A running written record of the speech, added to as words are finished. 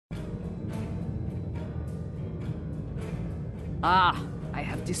Ah, I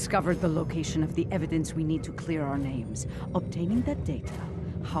have discovered the location of the evidence we need to clear our names. Obtaining that data,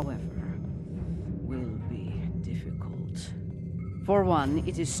 however, will be difficult. For one,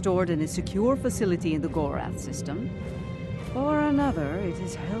 it is stored in a secure facility in the Gorath system. For another, it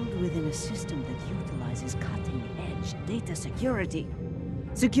is held within a system that utilizes cutting-edge data security.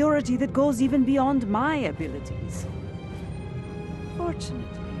 Security that goes even beyond my abilities.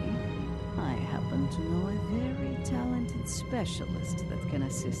 Fortunately, I happen to know a very talented specialist that can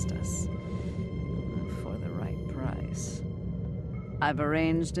assist us. For the right price. I've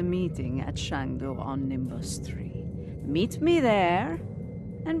arranged a meeting at Shangdu on Nimbus 3. Meet me there,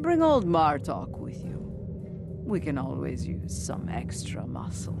 and bring old Martok with you. We can always use some extra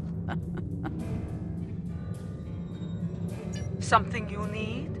muscle. Something you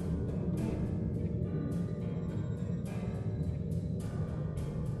need?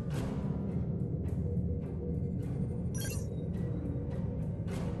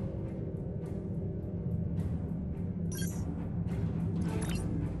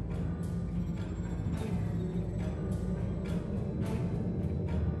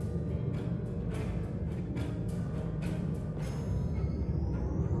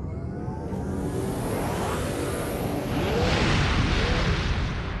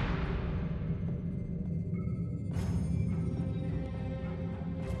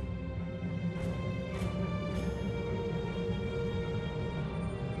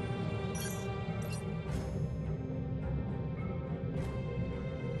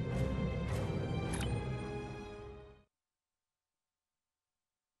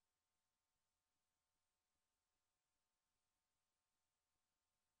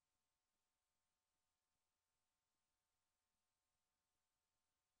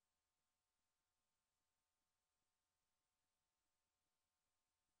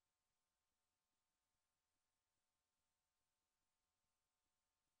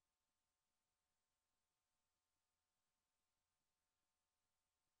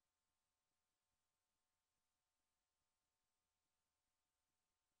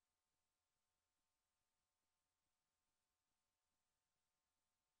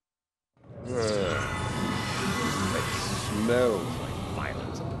 It smells like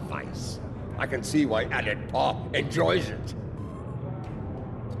violence and vice. I can see why Added Paw enjoys it.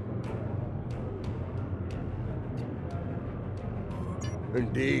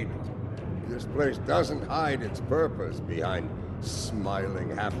 Indeed, this place doesn't hide its purpose behind smiling,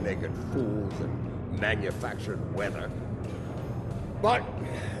 half-naked fools and manufactured weather. But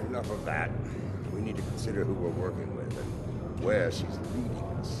enough of that. We need to consider who we're working with and where she's leading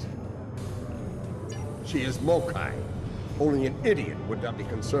us. She is Mokai. Only an idiot would not be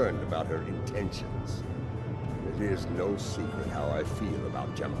concerned about her intentions. It is no secret how I feel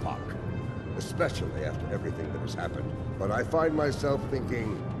about J'mpok, especially after everything that has happened. But I find myself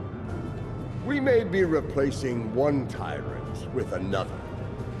thinking, we may be replacing one tyrant with another.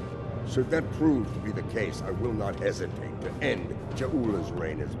 Should that prove to be the case, I will not hesitate to end J'Ula's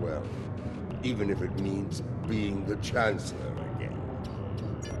reign as well, even if it means being the Chancellor again.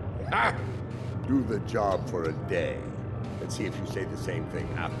 Ha! Do the job for a day, and see if you say the same thing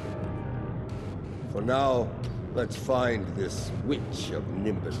afterward. For now, let's find this witch of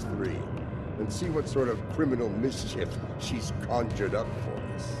Nimbus 3, and see what sort of criminal mischief she's conjured up for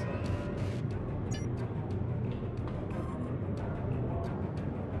us.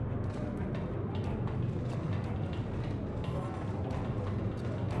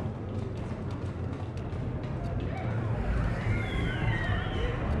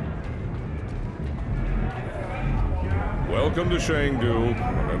 Welcome to Shangdu,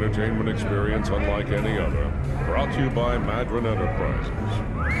 an entertainment experience unlike any other, brought to you by Madron Enterprises.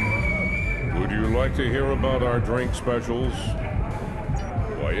 Would you like to hear about our drink specials?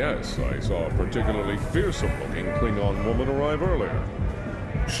 Why yes, I saw a particularly fearsome-looking Klingon woman arrive earlier.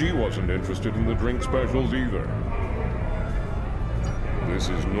 She wasn't interested in the drink specials either. This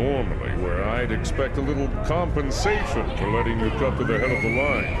is normally where I'd expect a little compensation for letting you cut to the head of the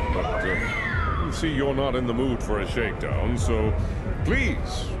line, but see you're not in the mood for a shakedown, so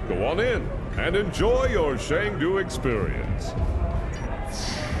please go on in and enjoy your Shangdu experience.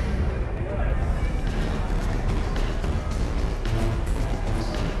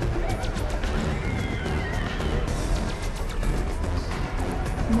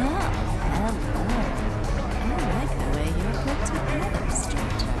 Well, hello. I like the way you're put together,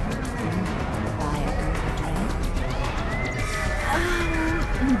 stranger. Buy a drink?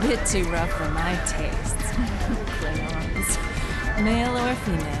 A bit too rough for my tastes. Klingons. Male or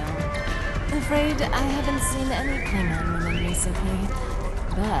female. Afraid I haven't seen any Klingon women recently.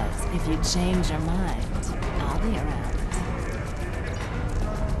 But if you change your mind, I'll be around.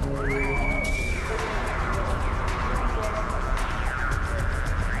 Now's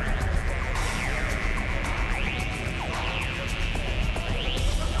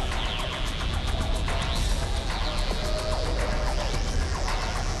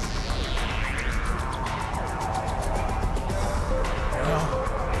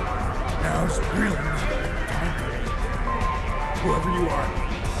really not time. Whoever you are,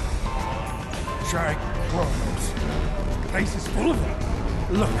 try Chronos. The place is full of them.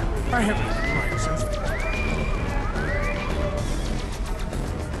 Look, I haven't been right since then.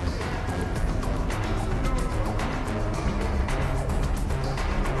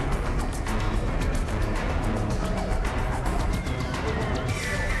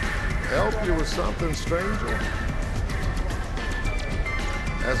 Help you with something, stranger?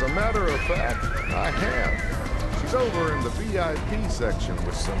 As a matter of fact, I have. She's over in the VIP section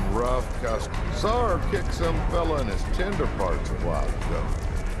with some rough customers. Saw her kick some fella in his tender parts a while ago.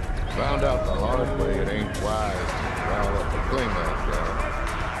 Found out the hard way it ain't wise to rile up a Klingon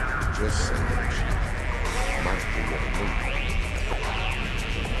guy. Just saying she might be a move.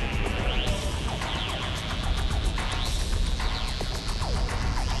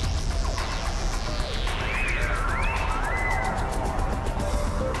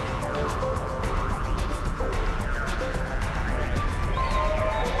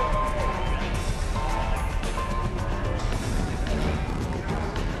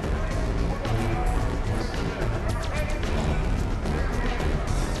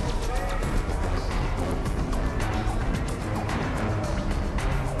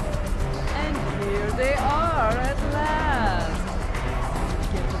 They are at last.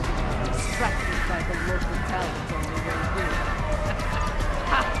 Get distracted by the local talent on the way here.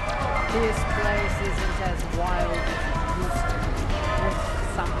 This place isn't as wild as it used to be. With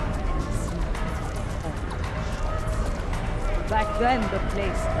sometimes back then, the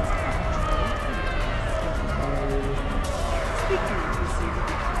place was speaking of receiving,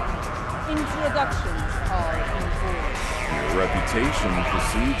 introductions are in order. Your reputation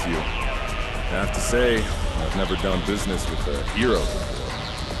precedes you. I have to say, I've never done business with a hero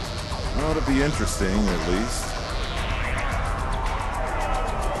before. Ought to be interesting, at least.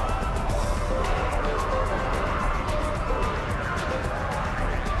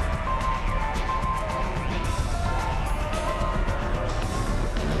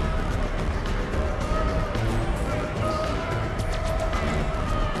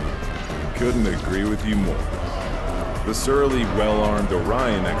 Couldn't agree with you more. The surly, well-armed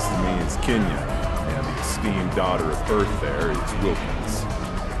Orion next to me is Kenya, and the esteemed daughter of Earth there is Wilkins,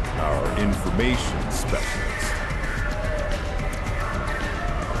 our information specialist.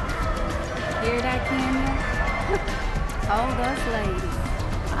 Hear that, Kenya? Told us ladies.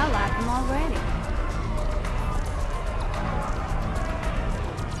 I like them already.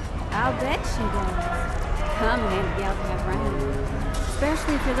 I'll bet she does. Come and gal to have round.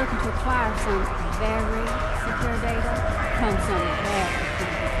 Especially if you're looking to acquire some very secure data from some very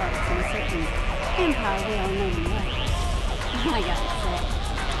critical parts in a certain empire we all know and like. I gotta say,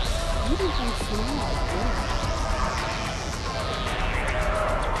 you do think small, good.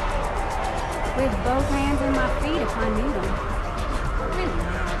 With both hands and my feet if I need them.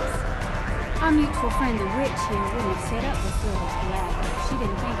 Relax. Our mutual friend the witch here wouldn't have set up this little collab if she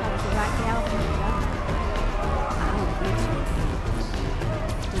didn't think I was the right gal for the job. I'll admit you.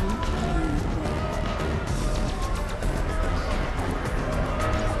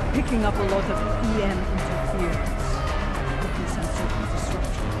 Picking up a lot of EM interference. Could be some sort of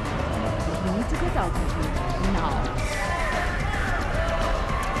disruption. But we need to get out of here now.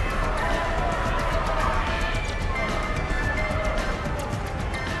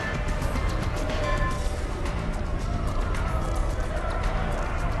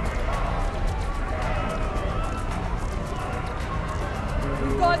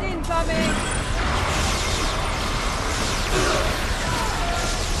 We've got incoming!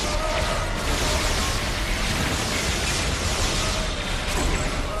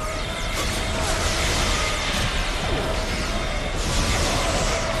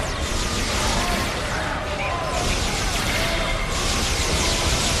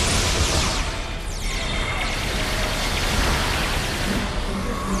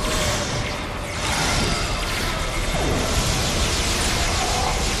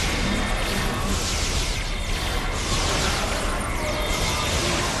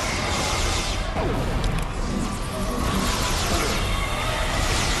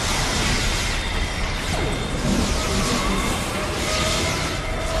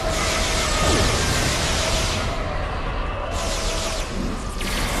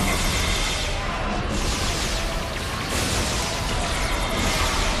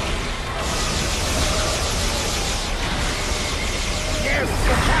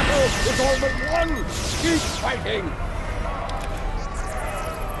 fighting!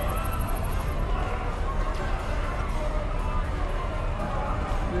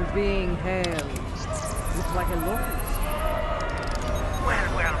 You're being hailed. Looks like a locust. Well.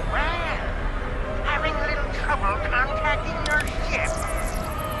 Having a little trouble contacting your ship.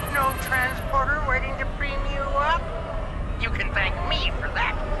 No transporter waiting to beam you up? You can thank me for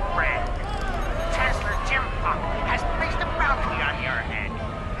that, friend. Chancellor J'mpok has placed a bounty on your head.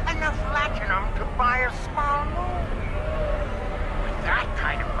 Enough latinum to buy a small moon. With that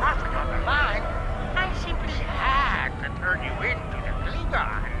kind of profit on the line, I simply had to turn you into the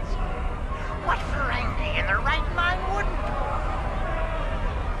Klingons. What Ferengi in their right mind wouldn't?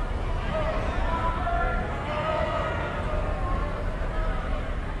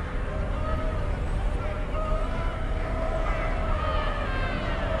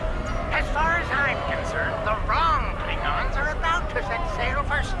 As far as I'm concerned, the wrong Klingons are about to set sail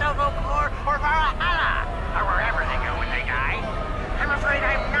for Stovokor or Valhalla, or wherever they go when they die. I'm afraid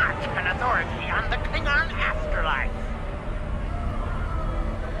I'm not an authority on the Klingon afterlife.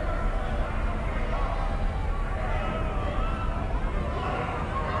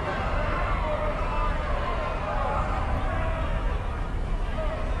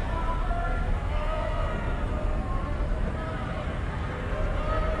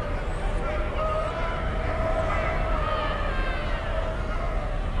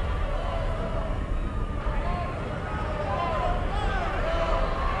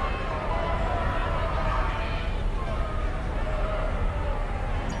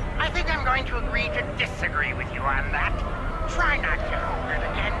 I think I'm going to agree to disagree with you on that. Try not to hold it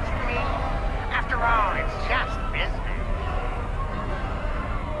against me. After all, it's just business.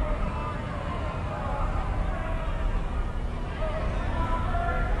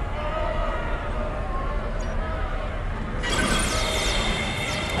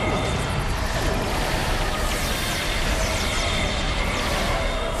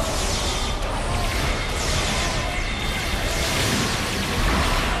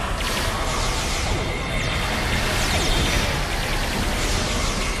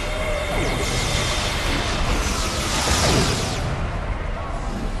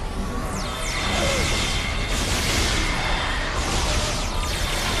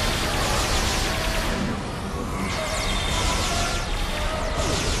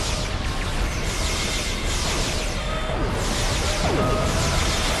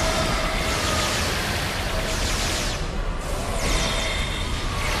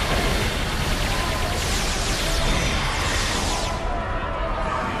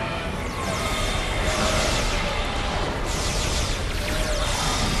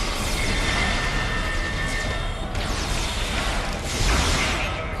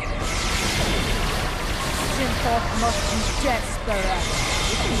 J'mpok must be desperate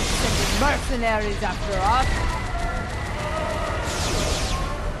if he's sending mercenaries after us.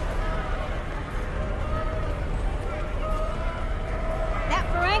 That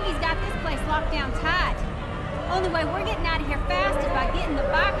Ferengi's got this place locked down tight. Only way we're getting out of here fast is by getting the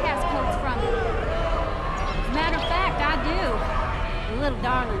bypass codes from him. As a matter of fact, I do. The little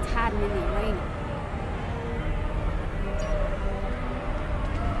darling's hiding in the arena.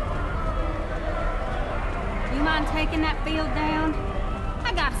 You mind taking that field down?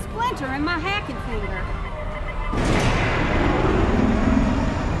 I got a splinter in my hacking finger.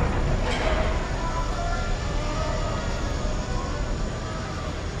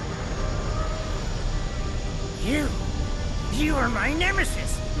 You are my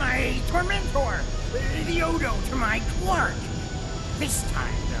nemesis, my tormentor, the Odo to my Quark. This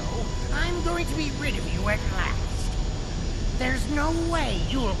time, though, I'm going to be rid of you at last. There's no way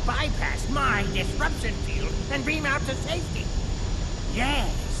you'll bypass my disruption field and beam out to safety. Yes,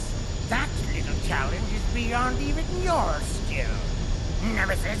 that little challenge is beyond even your skill.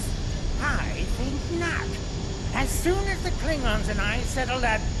 Nemesis, I think not. As soon as the Klingons and I settle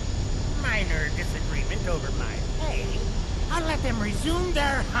that minor disagreement over my pay, I'll let them resume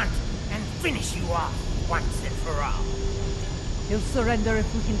their hunt and finish you off once and for all. He'll surrender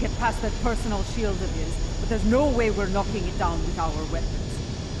if we can get past that personal shield of his, but there's no way we're knocking it down with our weapons.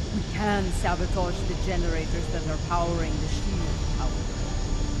 We can sabotage the generators that are powering the shield, however.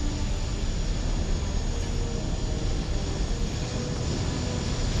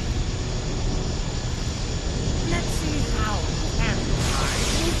 Let's see how you handle my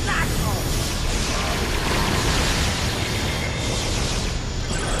new platform.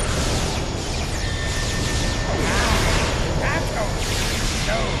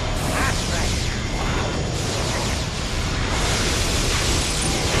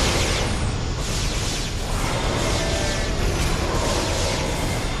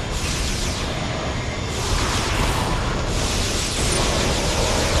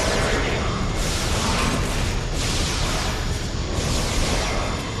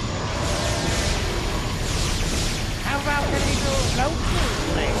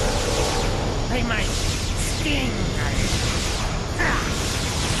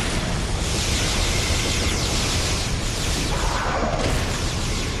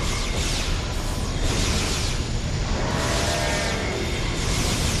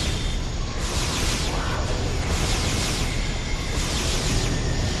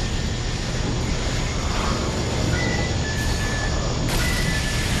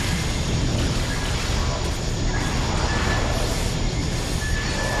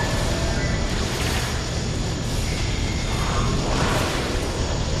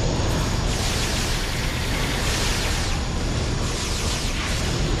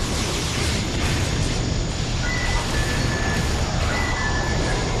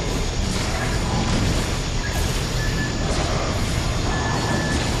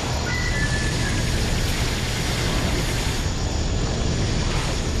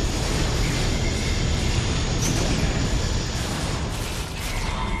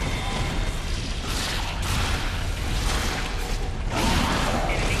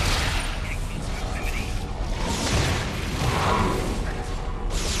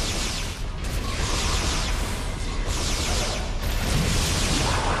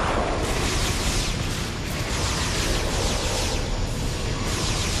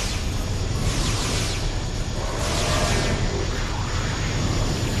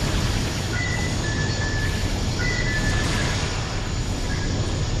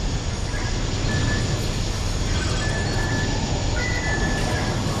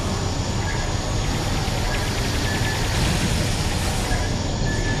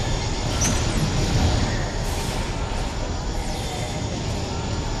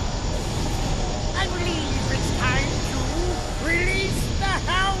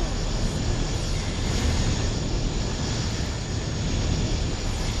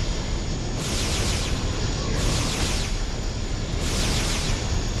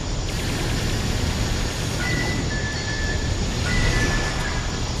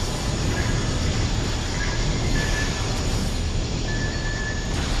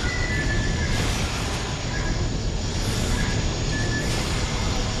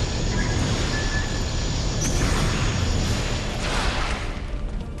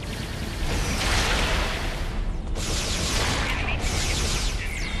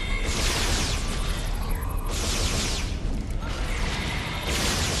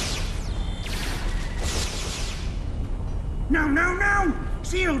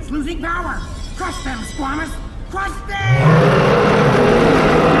 shield's losing power! Crush them, Squammus! Crush them!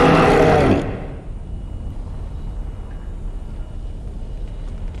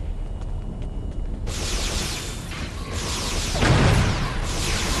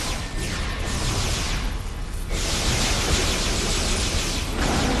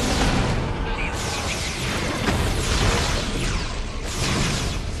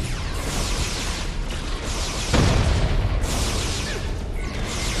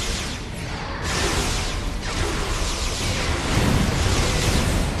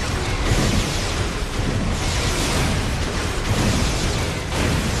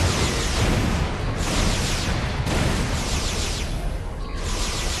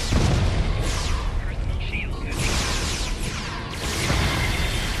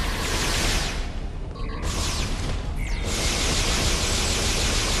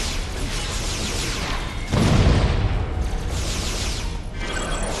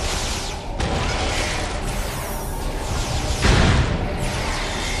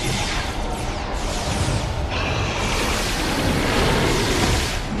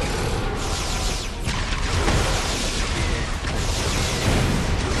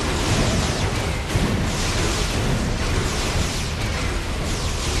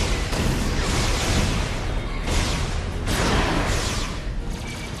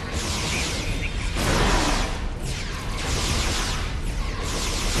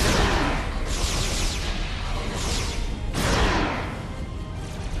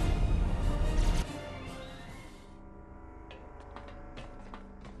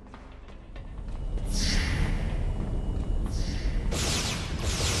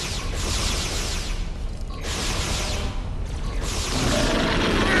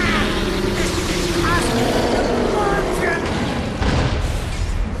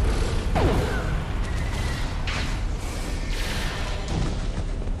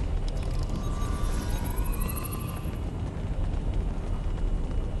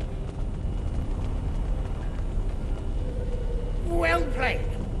 Well played.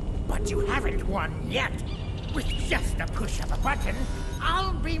 But you haven't won yet. With just a push of a button,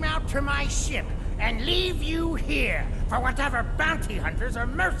 I'll beam out to my ship and leave you here for whatever bounty hunters or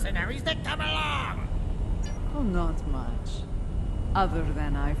mercenaries that come along. Oh, not much. Other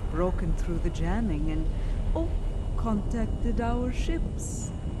than I've broken through the jamming and, contacted our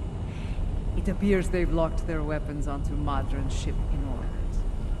ships. It appears they've locked their weapons onto Madron's ship in orbit.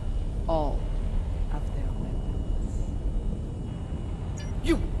 All of their weapons.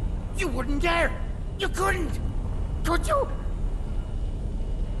 You wouldn't dare! You couldn't! Could you?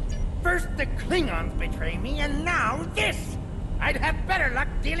 First the Klingons betray me, and now this! I'd have better luck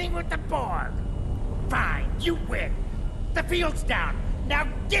dealing with the Borg. Fine, you win. The field's down. Now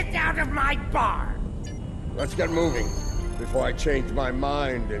get out of my bar! Let's get moving before I change my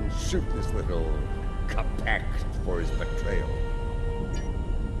mind and shoot this little C'pact for his betrayal.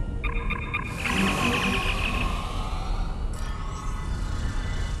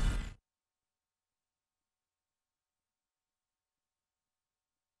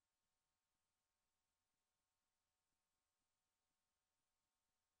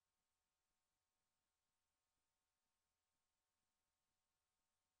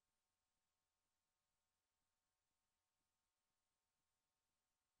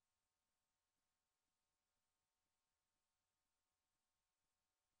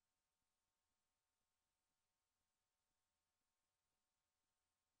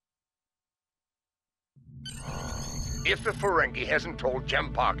 If the Ferengi hasn't told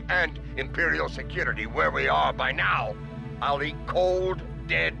J'mpok and Imperial Security where we are by now, I'll eat cold,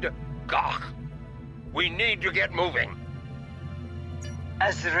 dead gawk. We need to get moving.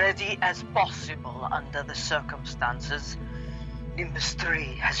 As ready as possible under the circumstances. Nimbus 3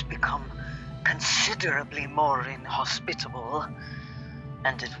 has become considerably more inhospitable,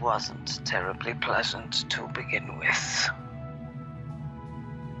 and it wasn't terribly pleasant to begin with.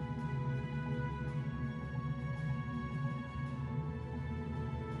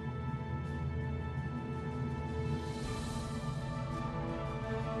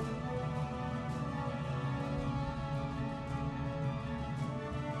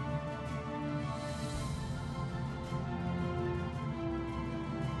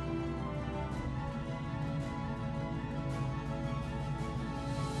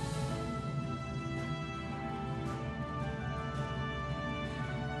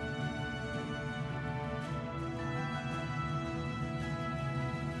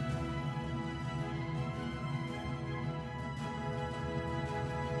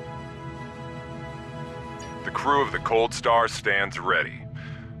 The crew of the Cold Star stands ready.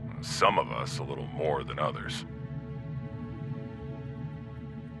 Some of us a little more than others.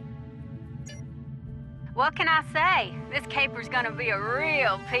 What can I say? This caper's gonna be a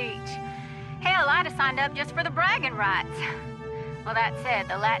real peach. Hell, I'd have signed up just for the bragging rights. Well, that said,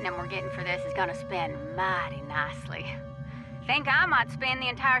 the latinum we're getting for this is gonna spend mighty nicely. Think I might spend the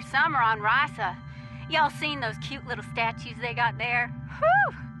entire summer on Risa. Y'all seen those cute little statues they got there?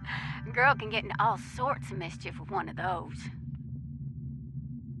 Whew! Girl can get into all sorts of mischief with one of those.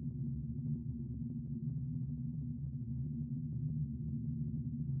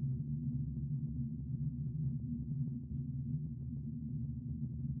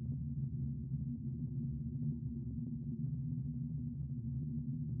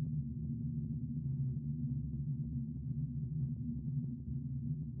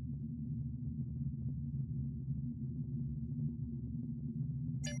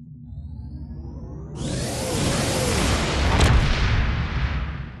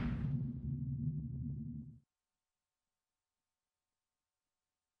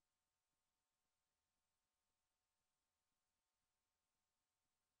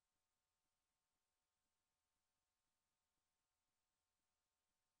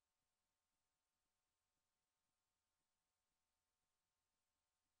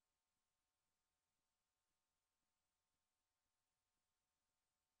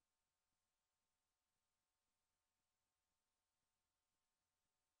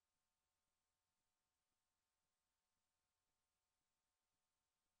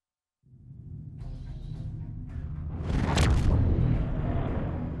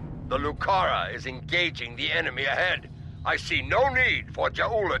 The Lucara is engaging the enemy ahead. I see no need for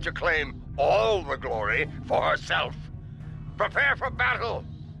J'Ula to claim all the glory for herself. Prepare for battle!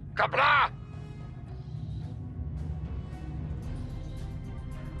 Kabla!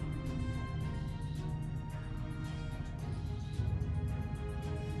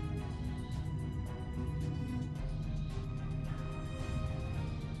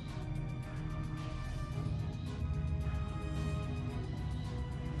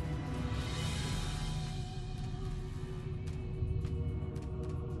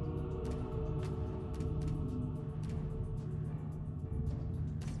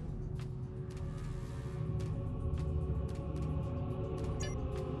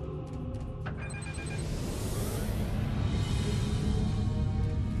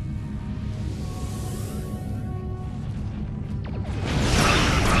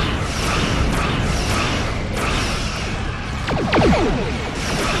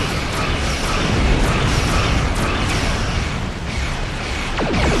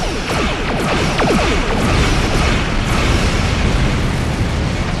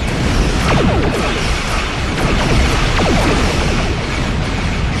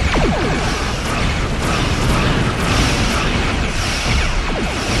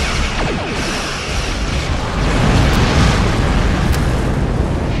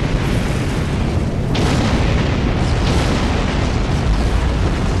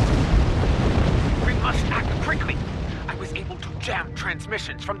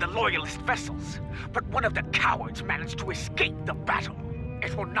 Transmissions from the Loyalist vessels, but one of the cowards managed to escape the battle.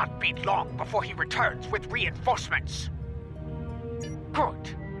 It will not be long before he returns with reinforcements.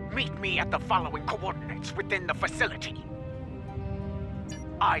 Good. Meet me at the following coordinates within the facility.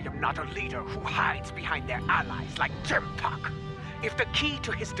 I am not a leader who hides behind their allies like J'mpok. If the key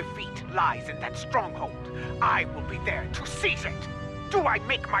to his defeat lies in that stronghold, I will be there to seize it. Do I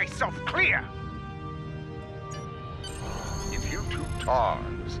make myself clear? If you two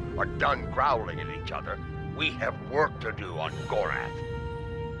Tars are done growling at each other, we have work to do on Gorath.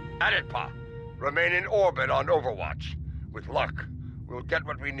 Aditpa, remain in orbit on Overwatch. With luck, we'll get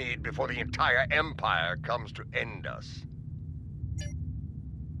what we need before the entire Empire comes to end us.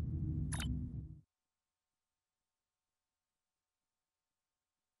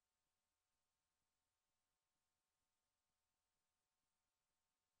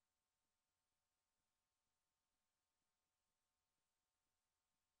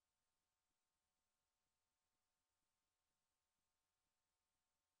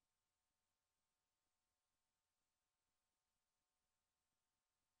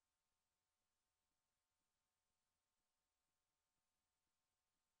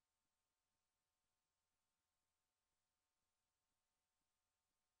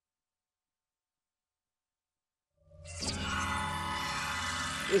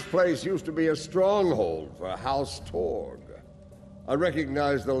 This place used to be a stronghold for House Torg. I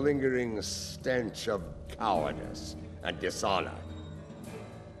recognize the lingering stench of cowardice and dishonor.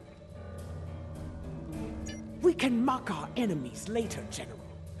 We can mock our enemies later, General.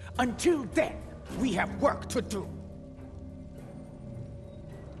 Until then, we have work to do.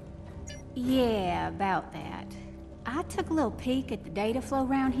 Yeah, about that. I took a little peek at the data flow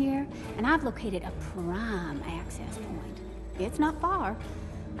around here, and I've located a prime access point. It's not far.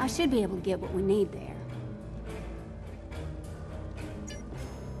 I should be able to get what we need there.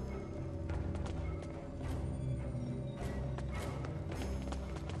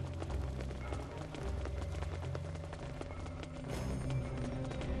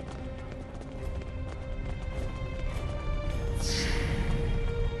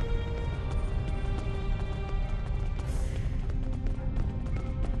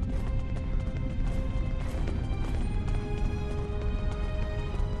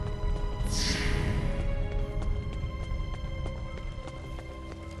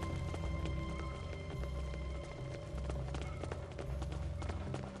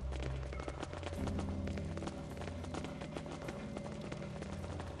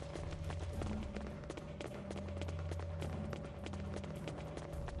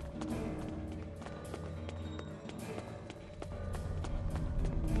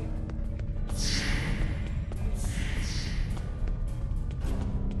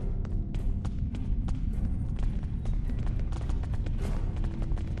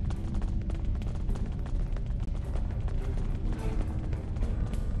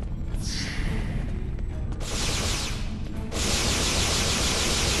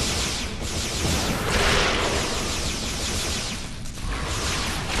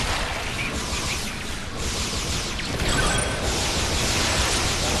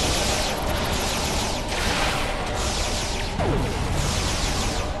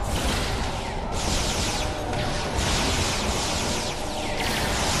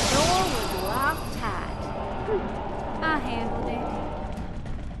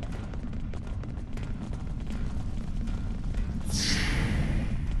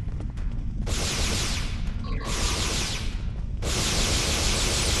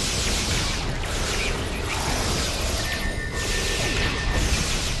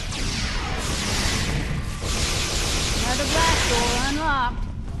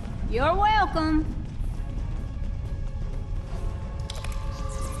 You're welcome.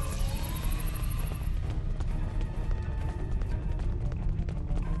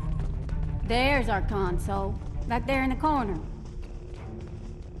 There's our console, back there in the corner.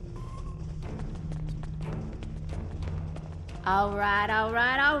 All right, all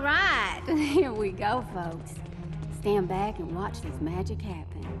right, all right. Here we go, folks. Stand back and watch this magic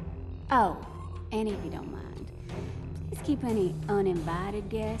happen. Oh, and if you don't mind, please keep any uninvited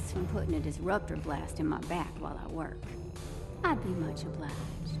guests from putting a disruptor blast in my back while I work. I'd be much obliged.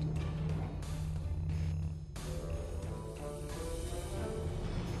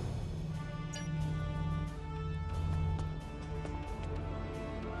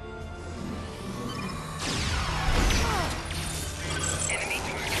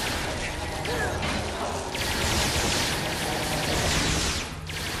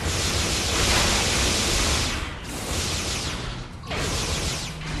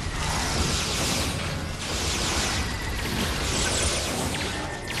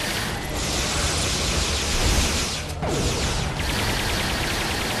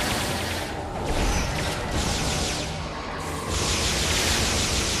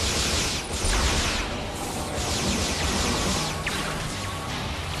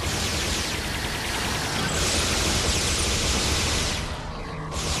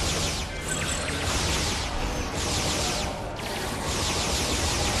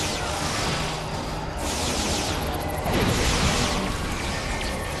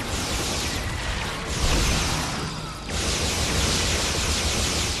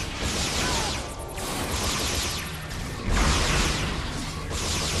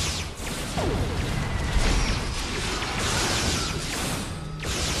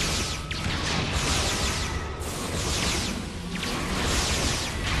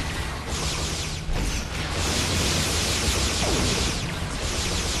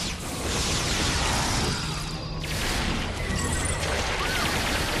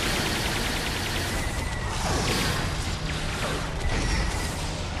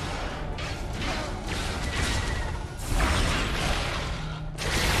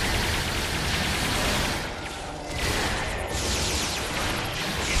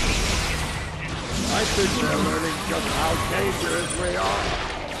 I think they're learning just how dangerous we are.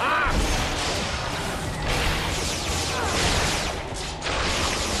 Ah!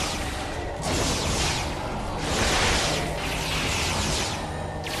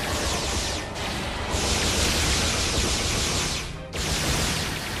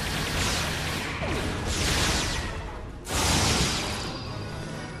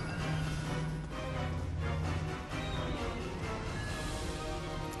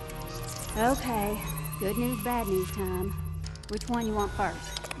 Okay, Good news, bad news time. Which one you want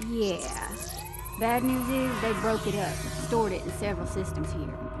first? Yeah. Bad news is they broke it up and stored it in several systems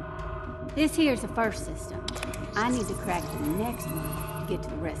here. This here's the first system. I need to crack the next one to get to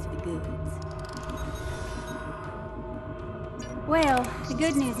the rest of the goods. Well, the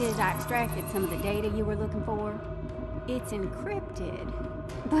good news is I extracted some of the data you were looking for. It's encrypted,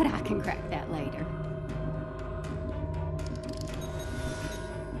 but I can crack that later.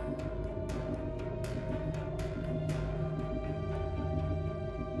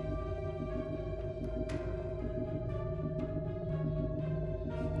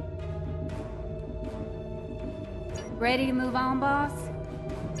 Ready to move on, boss?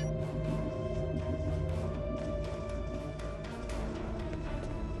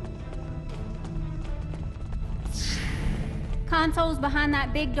 Console's behind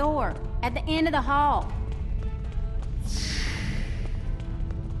that big door, at the end of the hall.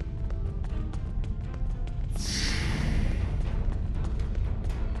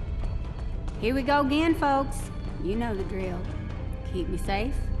 Here we go again, folks. You know the drill. Keep me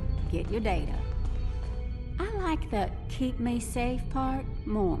safe, get your data. I like the keep me safe part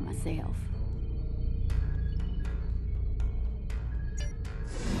more myself.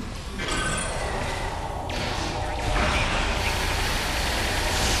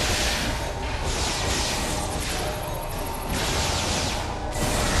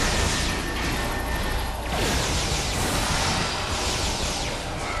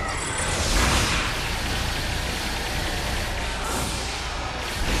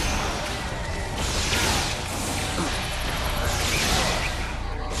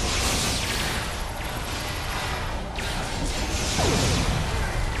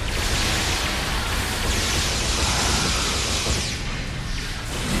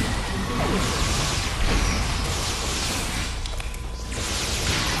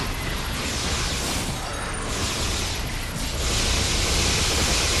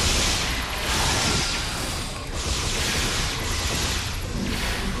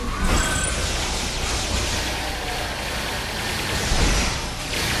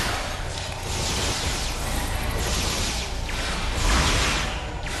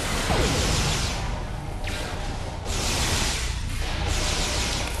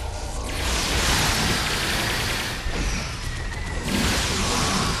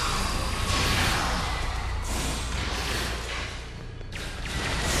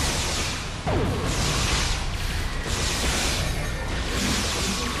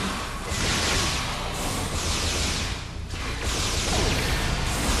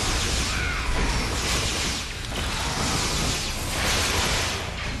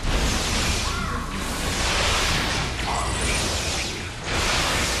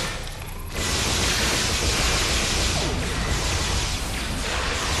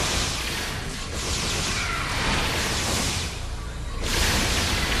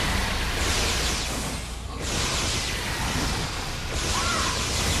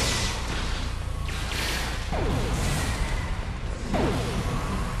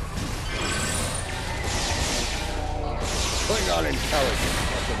 Klingon intelligence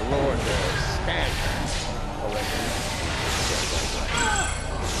must have lowered their standards.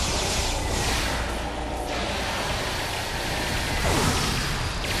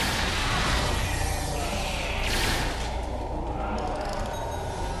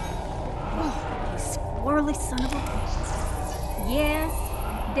 Oh, you squirrely son of a... Yes,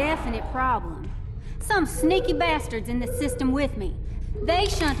 definite problem. Some sneaky bastards in the system with me. They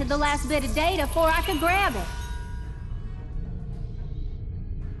shunted the last bit of data before I could grab it.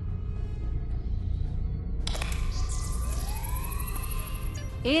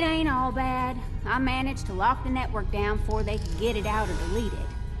 It ain't all bad. I managed to lock the network down before they could get it out or delete it.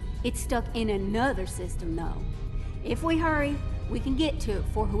 It's stuck in another system, though. If we hurry, we can get to it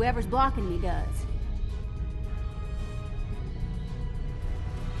before whoever's blocking me does.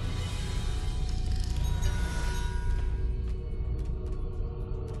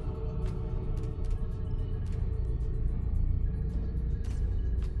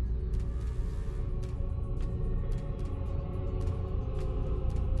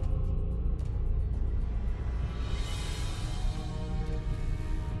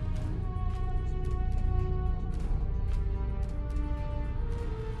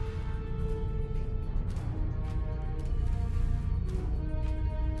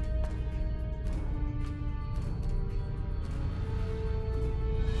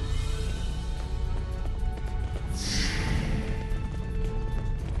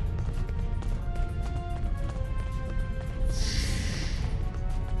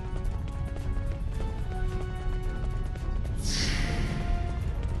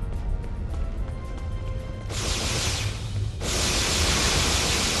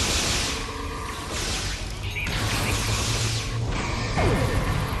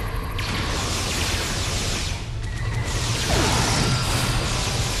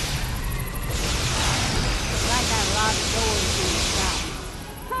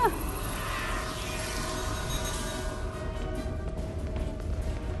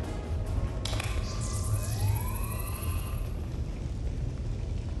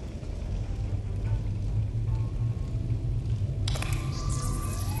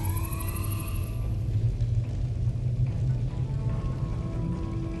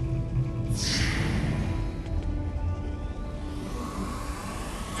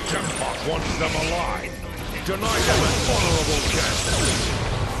 wants them alive. Deny them a tolerable chance.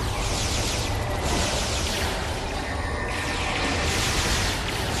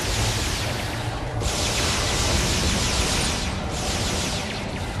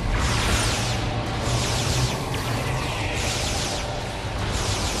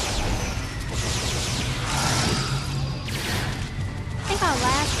 I think our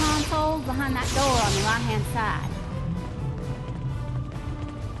last console's behind that door on the right-hand side.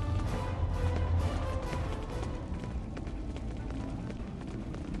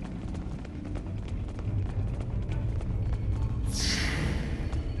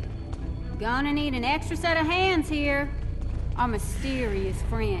 Gonna need an extra set of hands here. Our mysterious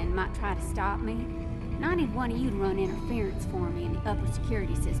friend might try to stop me. And I need one of you to run interference for me in the upper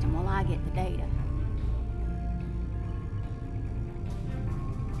security system while I get the data.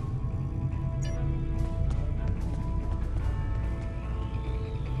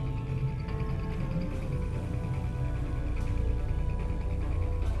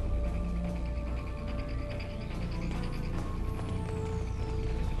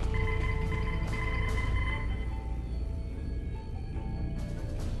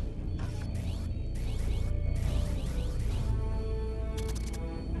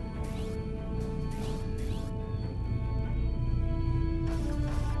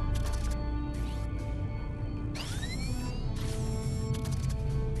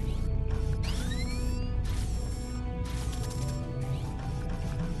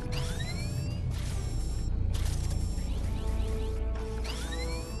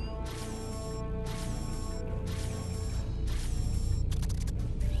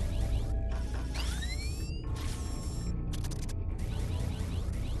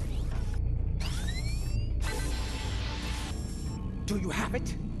 Do you have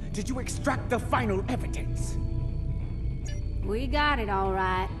it? Did you extract the final evidence? We got it all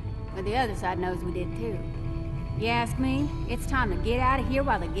right, but the other side knows we did too. You ask me, it's time to get out of here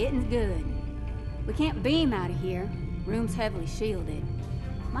while the getting's good. We can't beam out of here. Room's heavily shielded.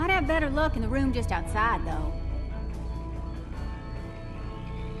 Might have better luck in the room just outside, though.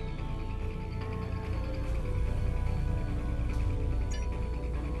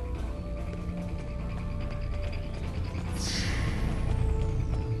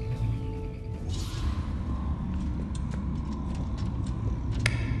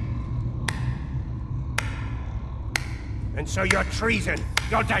 And so your treason,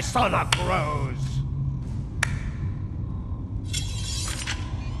 your dishonor grows.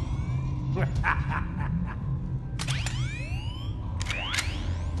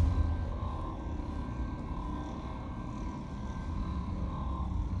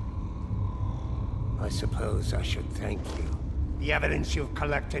 I suppose I should thank you. The evidence you've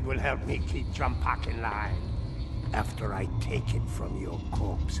collected will help me keep J'mpok in line. After I take it from your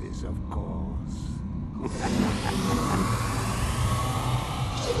corpses, of course. You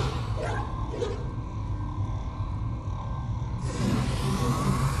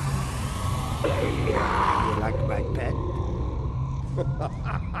like my pet?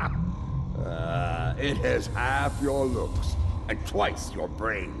 It has half your looks and twice your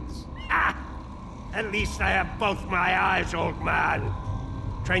brains. Ah! At least I have both my eyes, old man.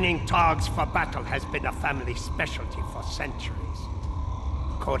 Training Targs for battle has been a family specialty for centuries.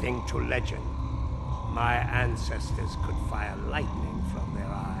 According to legend, my ancestors could fire lightning from their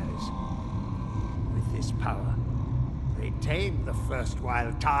eyes. With this power, they tamed the first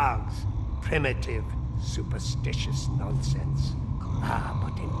wild Targs. Primitive, superstitious nonsense. Ah,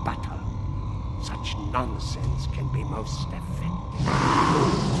 but in battle, such nonsense can be most effective.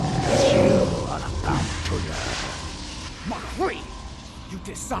 As you are about to learn. Marie! You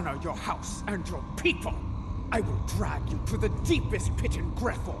dishonor your house and your people! I will drag you to the deepest pit in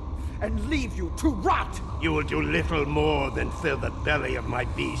Grethel and leave you to rot! You will do little more than fill the belly of my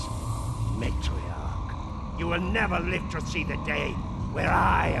beast, Matriarch. You will never live to see the day where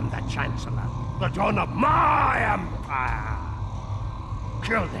I am the Chancellor, the dawn of my empire.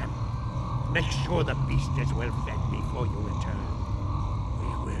 Kill them. Make sure the beast is well fed before you return. We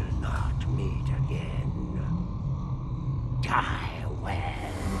will not meet again. Die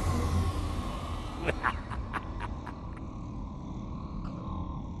well.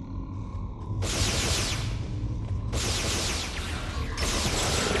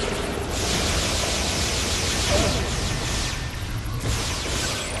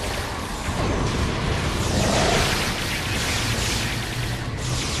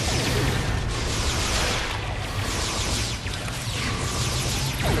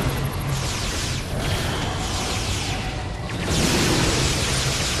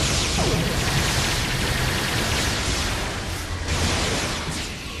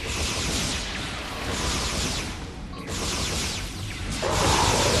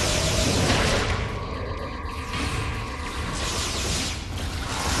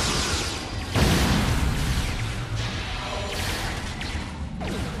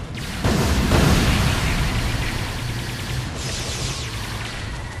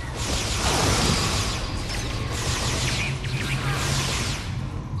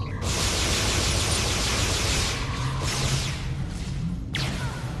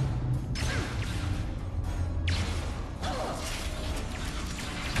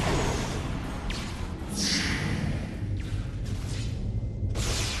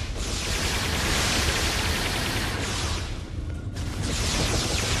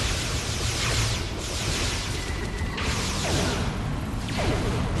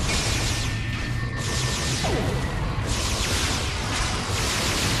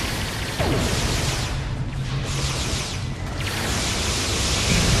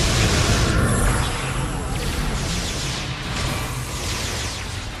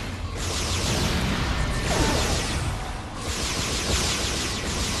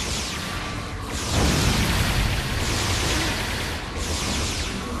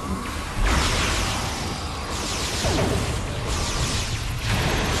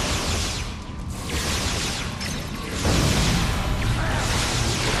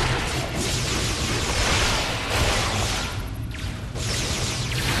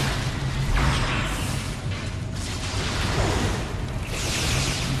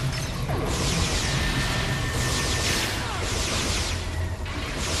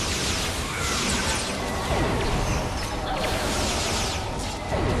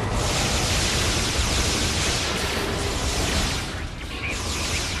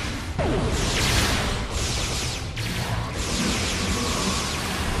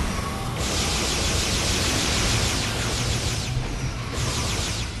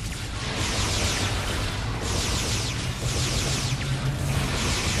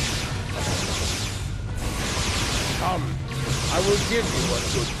 will give you a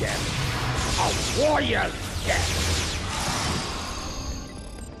good death. A warrior's death.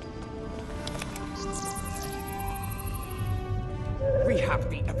 We have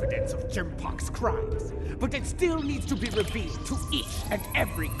the evidence of J'mpok's crimes, but it still needs to be revealed to each and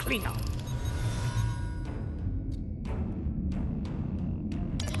every Klingon.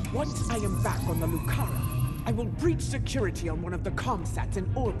 Once I am back on the Lucara, I will breach security on one of the comsats in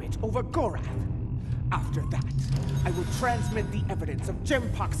orbit over Gorath. After that, I will transmit the evidence of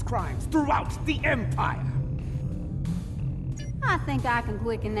J'mpok's crimes throughout the Empire. I think I can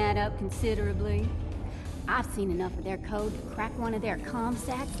quicken that up considerably. I've seen enough of their code to crack one of their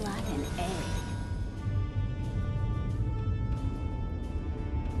comsats like an egg.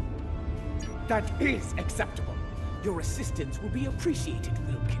 That is acceptable. Your assistance will be appreciated,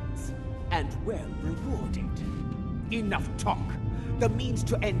 Wilkins, and well rewarded. Enough talk. The means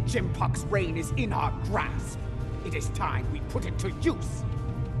to end J'mpok's reign is in our grasp. It is time we put it to use.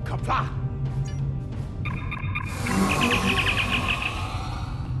 Kapla!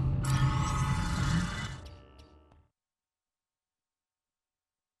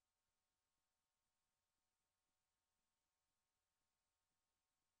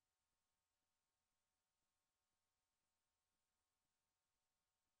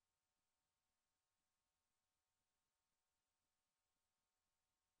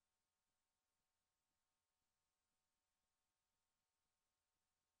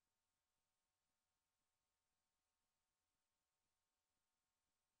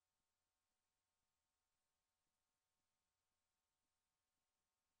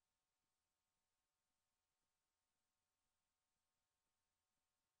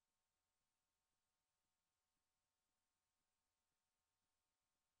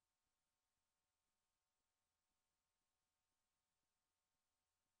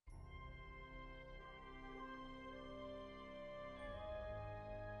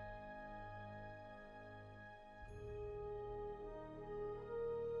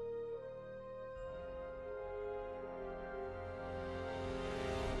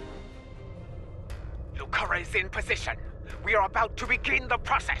 Lucara is in position. We are about to begin the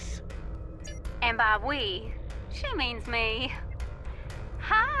process. And by we, she means me.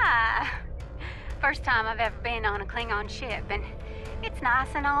 Hi! First time I've ever been on a Klingon ship, and it's nice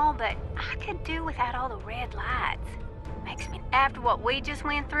and all, but I could do without all the red lights. Makes me... After what we just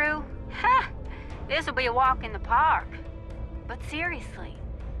went through, this'll be a walk in the park. But seriously,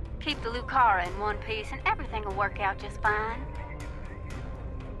 keep the Lucara in one piece and everything will work out just fine.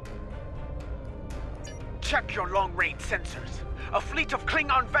 Check your long-range sensors. A fleet of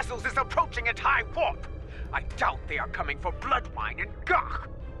Klingon vessels is approaching at high warp. I doubt they are coming for blood wine and gagh.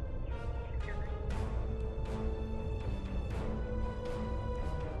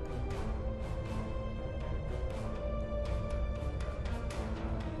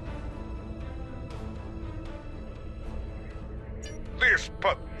 This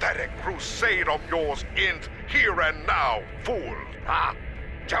pathetic crusade of yours ends here and now, fool! Ah,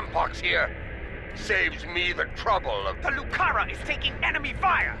 J'mpok's here. Saves me the trouble of... The Lucara is taking enemy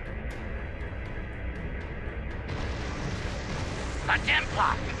fire! The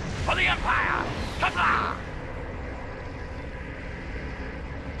J'mpok! For the Empire! Kapla!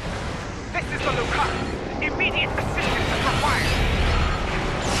 This is the Lucara! Immediate assistance is required!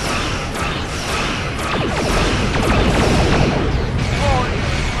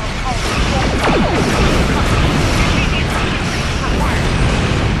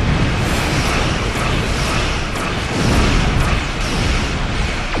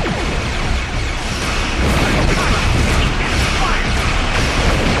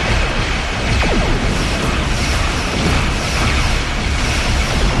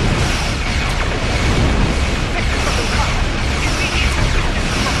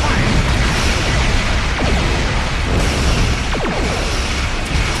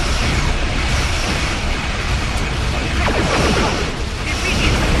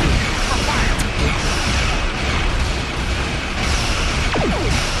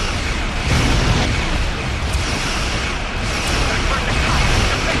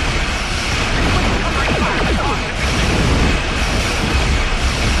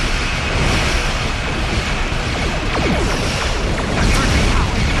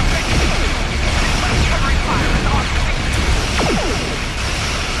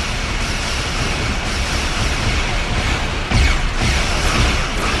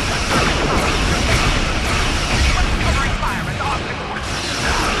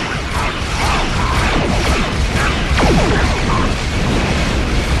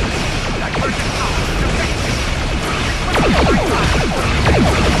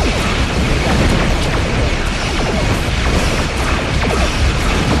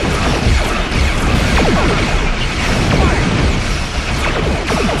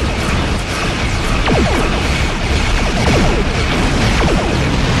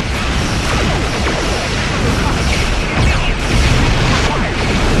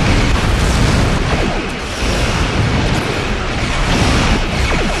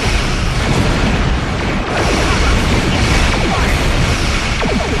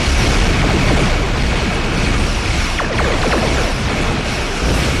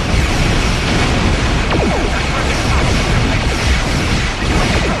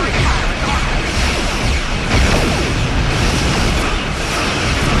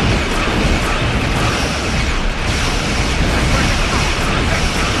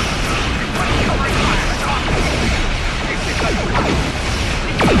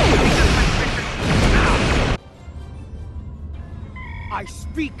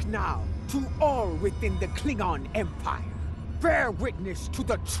 speak now to all within the Klingon Empire. Bear witness to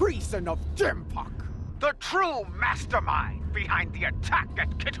the treason of J'mpok, the true mastermind behind the attack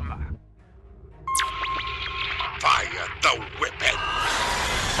at Kittimer. Fire the weapon!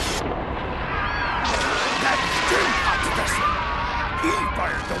 That's J'mpok's vessel! He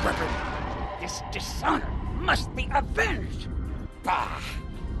fired the weapon! This dishonor must be avenged! Bah!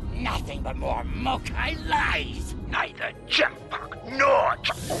 Nothing but more Mokai lies! Neither J'mpok nor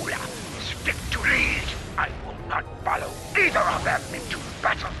J'Ula is fit to lead. I will not follow either of them into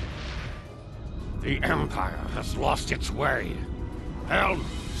battle. The Empire has lost its way. Helm,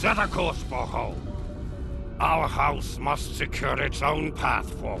 set a course for home. Our house must secure its own path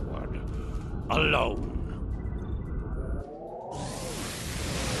forward. Alone.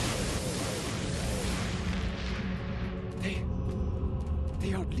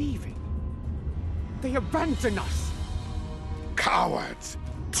 They are leaving. They abandon us. Cowards!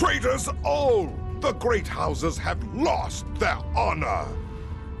 Traitors all! The great houses have lost their honor.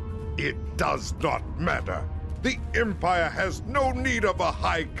 It does not matter. The Empire has no need of a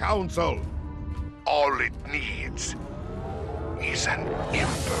High Council. All it needs is an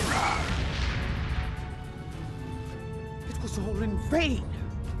Emperor. It was all in vain.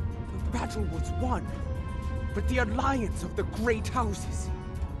 The battle was won, but the alliance of the great houses,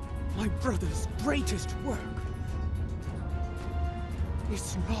 my brother's greatest work,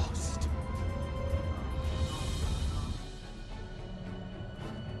 is lost.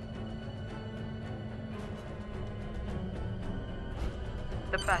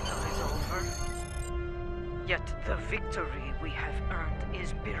 The battle is over. Yet the victory we have earned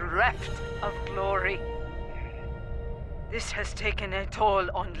is bereft of glory. This has taken a toll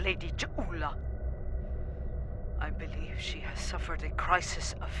on Lady J'Ula. I believe she has suffered a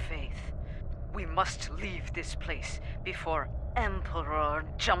crisis of faith. We must leave this place before Emperor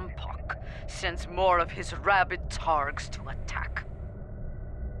J'mpok sends more of his rabid targs to attack.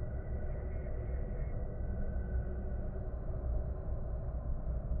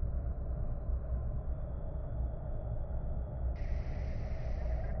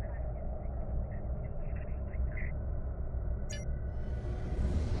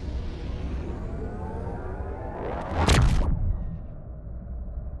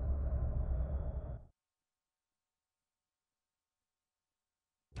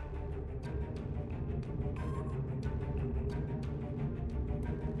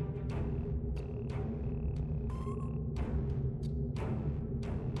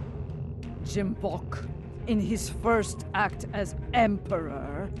 J'mpok, in his first act as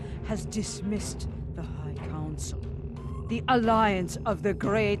Emperor, has dismissed the High Council. The alliance of the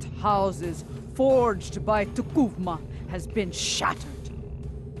great houses forged by T'Kuvma has been shattered.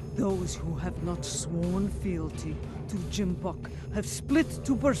 Those who have not sworn fealty to J'mpok have split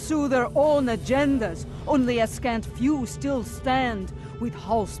to pursue their own agendas. Only a scant few still stand with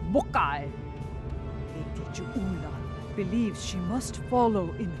House Mokai. Lady J'Ula believes she must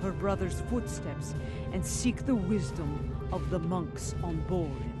follow in her brother's footsteps and seek the wisdom of the monks on Borith.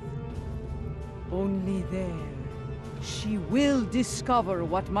 Only there, she will discover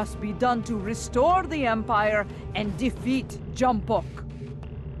what must be done to restore the Empire and defeat J'mpok.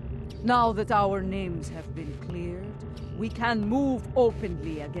 Now that our names have been cleared, we can move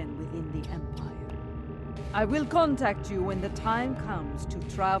openly again within the Empire. I will contact you when the time comes to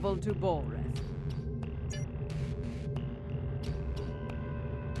travel to Borith.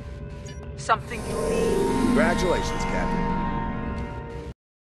 Something you need? Congratulations, Captain.